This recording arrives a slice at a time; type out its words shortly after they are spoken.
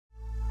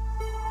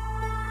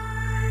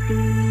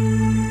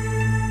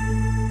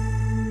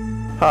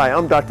Hi,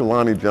 I'm Dr.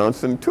 Lonnie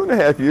Johnson.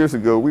 2.5 years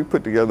ago, we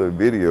put together a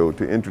video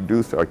to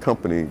introduce our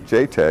company,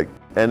 JTEC,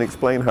 and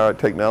explain how our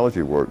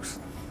technology works.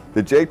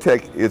 The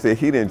JTEC is a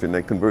heat engine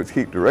that converts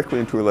heat directly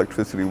into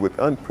electricity with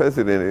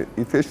unprecedented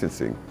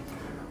efficiency.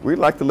 We'd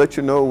like to let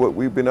you know what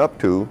we've been up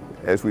to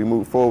as we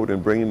move forward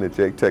in bringing the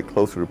JTEC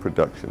closer to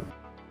production.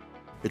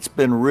 It's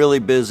been really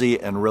busy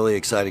and really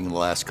exciting in the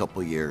last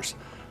couple of years.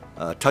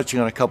 Touching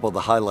on a couple of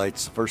the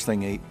highlights, the first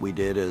thing we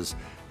did is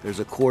there's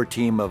a core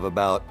team of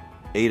about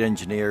 8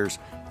 engineers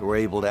that were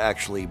able to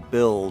actually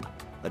build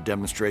a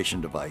demonstration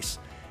device.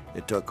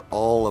 It took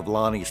all of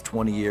Lonnie's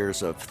 20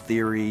 years of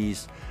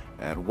theories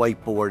and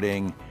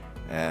whiteboarding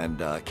and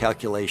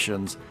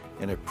calculations,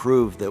 and it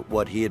proved that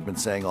what he had been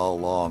saying all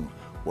along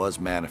was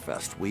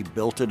manifest. We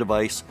built a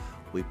device,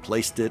 we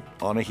placed it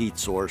on a heat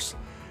source,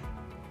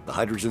 the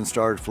hydrogen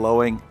started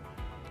flowing,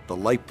 the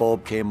light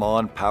bulb came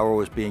on, power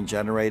was being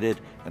generated,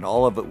 and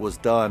all of it was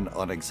done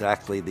on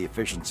exactly the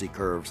efficiency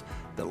curves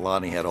that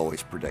Lonnie had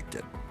always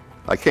predicted.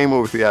 I came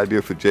up with the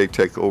idea for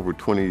JTEC over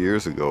 20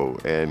 years ago,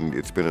 and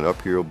it's been an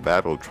uphill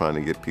battle trying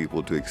to get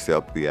people to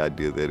accept the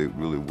idea that it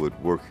really would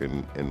work,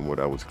 and what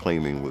I was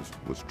claiming was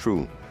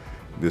true.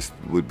 This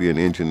would be an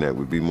engine that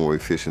would be more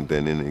efficient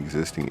than an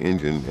existing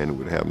engine, and it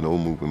would have no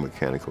moving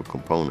mechanical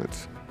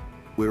components.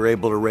 We were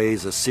able to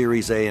raise a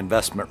Series A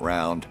investment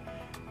round,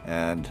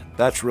 and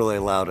that's really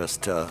allowed us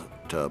to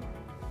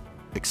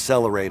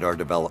accelerate our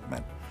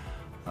development.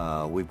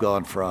 We've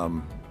gone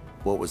from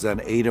what was then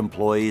 8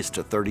 employees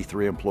to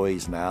 33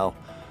 employees now.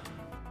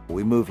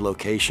 We moved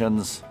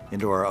locations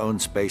into our own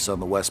space on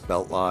the West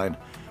Beltline,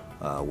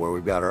 where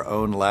we've got our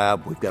own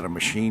lab, we've got a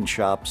machine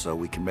shop so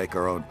we can make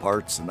our own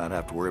parts and not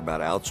have to worry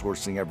about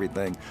outsourcing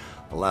everything.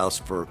 Allows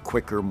for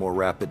quicker, more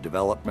rapid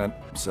development.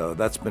 So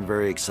that's been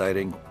very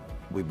exciting.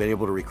 We've been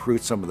able to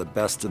recruit some of the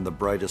best and the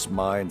brightest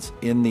minds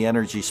in the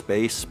energy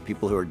space,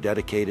 people who are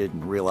dedicated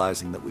and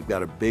realizing that we've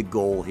got a big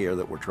goal here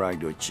that we're trying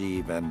to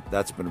achieve, and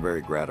that's been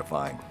very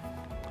gratifying.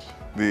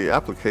 The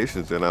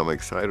applications that I'm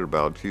excited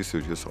about, these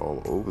are just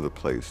all over the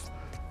place.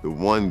 The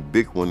one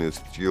big one is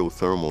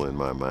geothermal in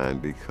my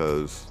mind,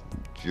 because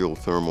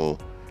geothermal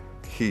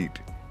heat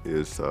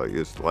is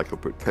like a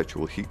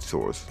perpetual heat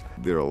source.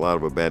 There are a lot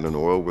of abandoned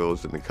oil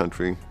wells in the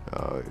country,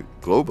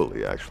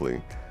 globally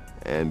actually,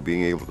 and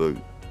being able to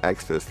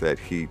access that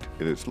heat,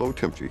 and it's low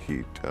temperature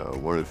heat.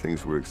 One of the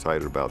things we're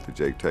excited about the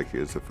JTEC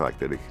is the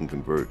fact that it can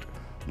convert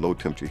low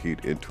temperature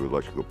heat into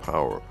electrical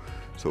power.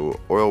 So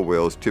oil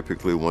wells,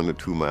 typically 1 to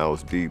 2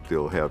 miles deep,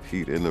 they'll have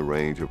heat in the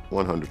range of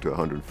 100 to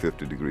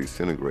 150 degrees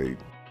centigrade.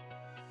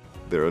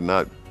 There are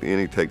not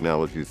any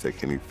technologies that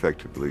can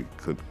effectively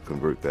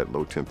convert that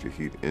low temperature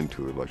heat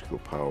into electrical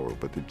power,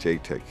 but the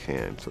JTEC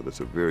can. So that's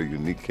a very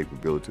unique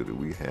capability that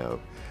we have.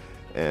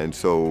 And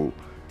so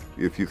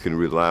if you can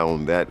rely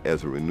on that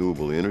as a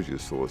renewable energy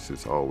source,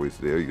 it's always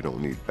there. You don't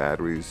need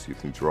batteries. You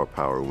can draw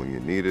power when you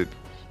need it,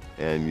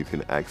 and you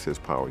can access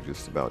power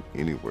just about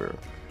anywhere.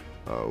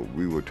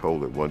 We were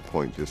told at one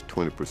point just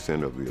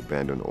 20% of the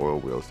abandoned oil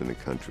wells in the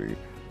country,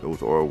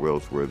 those oil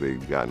wells where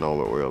they've gotten all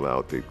the oil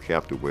out, they've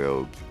capped the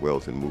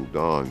wells and moved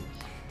on.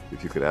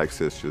 If you could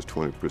access just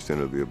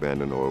 20% of the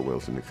abandoned oil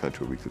wells in the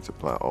country, we could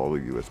supply all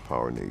the U.S.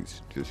 power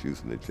needs just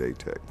using the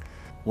JTEC.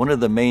 One of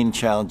the main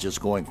challenges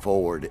going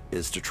forward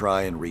is to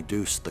try and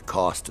reduce the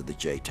cost of the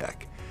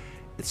JTEC.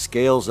 It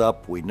scales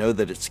up, we know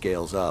that it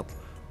scales up,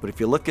 but if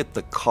you look at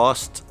the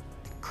cost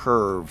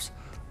curves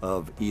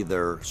of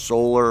either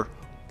solar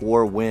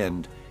or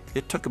wind,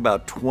 it took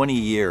about 20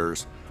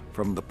 years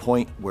from the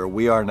point where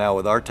we are now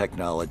with our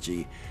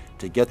technology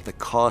to get the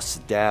costs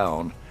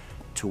down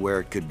to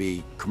where it could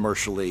be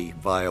commercially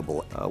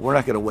viable. We're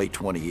not going to wait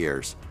 20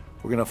 years.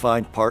 We're going to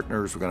find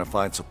partners, we're going to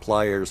find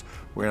suppliers,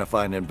 we're going to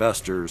find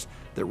investors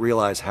that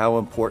realize how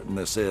important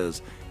this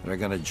is and are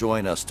going to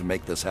join us to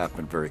make this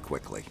happen very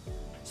quickly.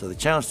 So the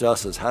challenge to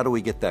us is how do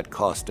we get that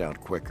cost down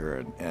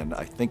quicker? And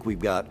I think we've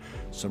got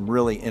some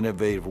really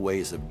innovative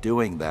ways of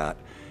doing that.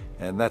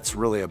 And that's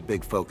really a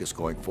big focus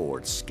going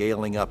forward,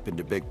 scaling up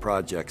into big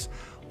projects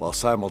while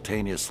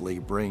simultaneously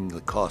bringing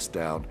the cost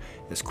down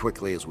as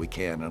quickly as we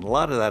can. And a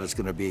lot of that is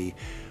going to be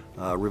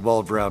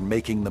revolved around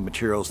making the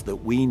materials that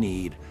we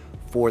need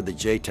for the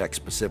JTEC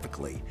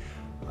specifically.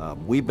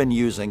 We've been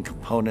using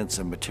components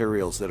and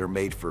materials that are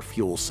made for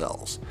fuel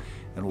cells.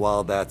 And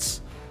while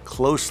that's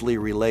closely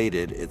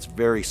related, it's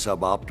very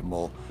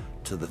suboptimal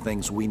to the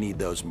things we need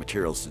those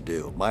materials to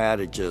do. My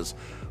adage is,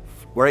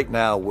 right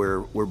now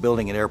we're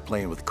building an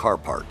airplane with car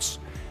parts,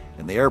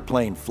 and the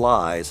airplane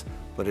flies,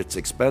 but it's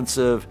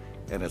expensive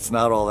and it's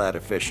not all that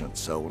efficient.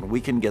 So when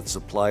we can get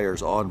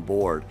suppliers on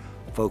board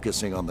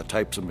focusing on the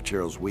types of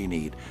materials we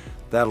need,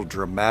 that'll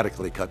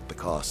dramatically cut the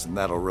costs, and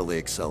that'll really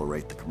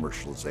accelerate the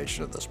commercialization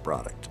of this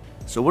product.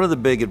 So one of the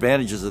big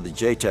advantages of the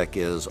JTEC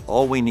is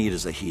all we need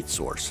is a heat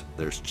source.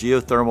 There's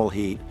geothermal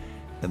heat,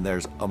 and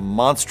there's a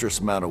monstrous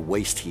amount of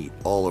waste heat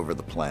all over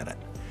the planet.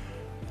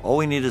 All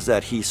we need is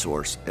that heat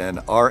source, and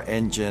our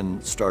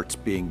engine starts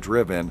being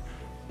driven,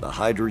 the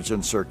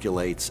hydrogen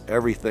circulates,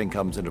 everything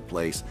comes into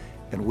place,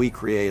 and we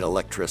create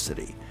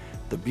electricity.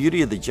 The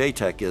beauty of the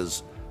JTEC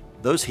is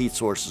those heat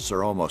sources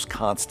are almost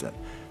constant.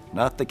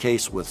 Not the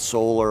case with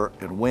solar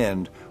and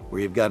wind,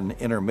 where you've got an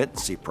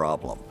intermittency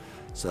problem.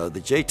 So the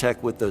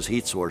JTEC with those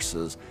heat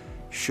sources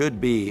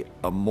should be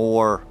a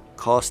more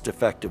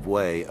cost-effective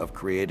way of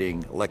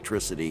creating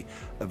electricity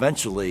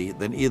eventually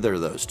than either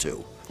of those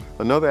two.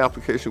 Another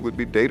application would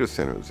be data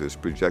centers. It's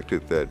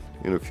projected that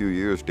in a few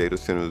years, data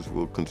centers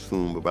will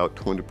consume about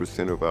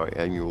 20% of our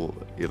annual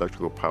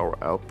electrical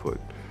power output.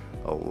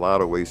 A lot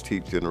of waste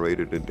heat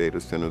generated in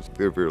data centers,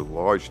 very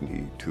large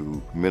need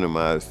to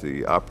minimize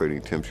the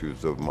operating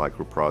temperatures of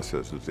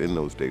microprocessors in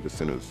those data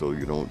centers so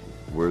you don't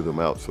wear them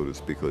out, so to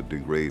speak, or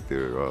degrade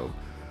their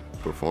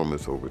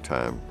performance over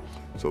time.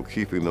 So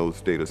keeping those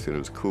data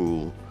centers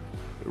cool,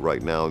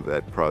 right now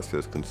that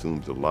process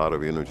consumes a lot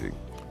of energy.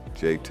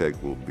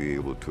 JTEC will be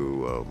able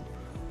to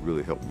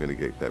really help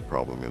mitigate that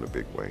problem in a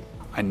big way.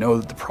 I know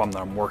that the problem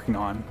that I'm working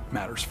on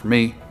matters for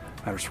me,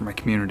 matters for my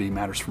community,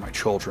 matters for my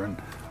children.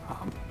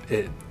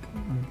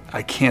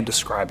 I can't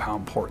describe how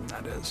important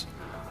that is.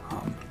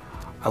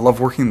 I love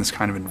working in this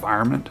kind of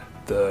environment.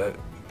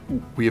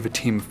 We have a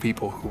team of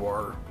people who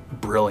are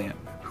brilliant,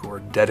 who are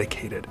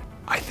dedicated.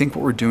 I think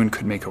what we're doing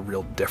could make a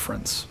real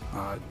difference.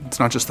 It's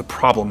not just the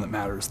problem that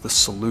matters, the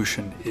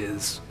solution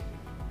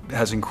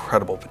has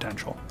incredible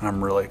potential, and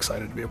I'm really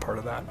excited to be a part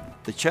of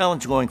that. The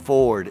challenge going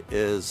forward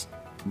is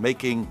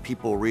making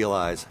people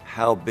realize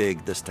how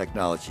big this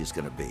technology is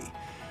going to be.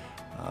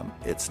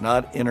 It's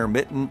not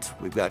intermittent.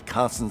 We've got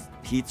constant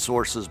heat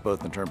sources,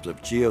 both in terms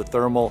of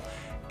geothermal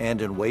and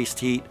in waste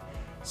heat.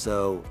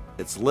 So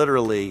it's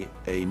literally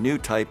a new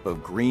type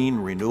of green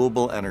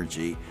renewable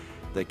energy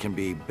that can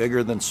be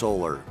bigger than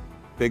solar,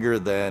 bigger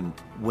than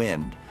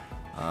wind.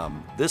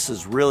 This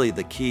is really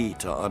the key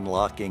to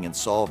unlocking and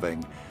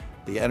solving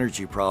the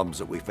energy problems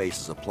that we face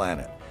as a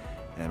planet.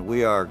 And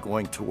we are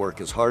going to work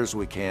as hard as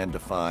we can to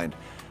find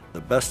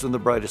the best and the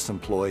brightest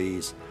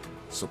employees,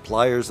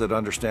 suppliers that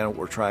understand what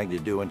we're trying to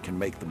do and can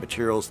make the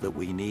materials that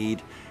we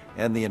need,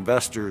 and the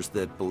investors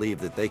that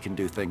believe that they can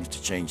do things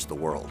to change the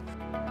world.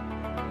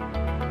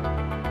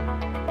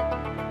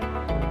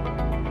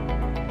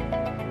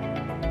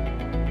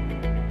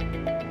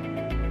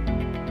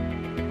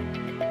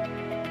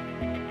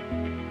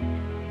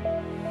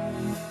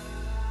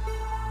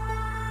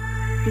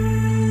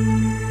 Thank you.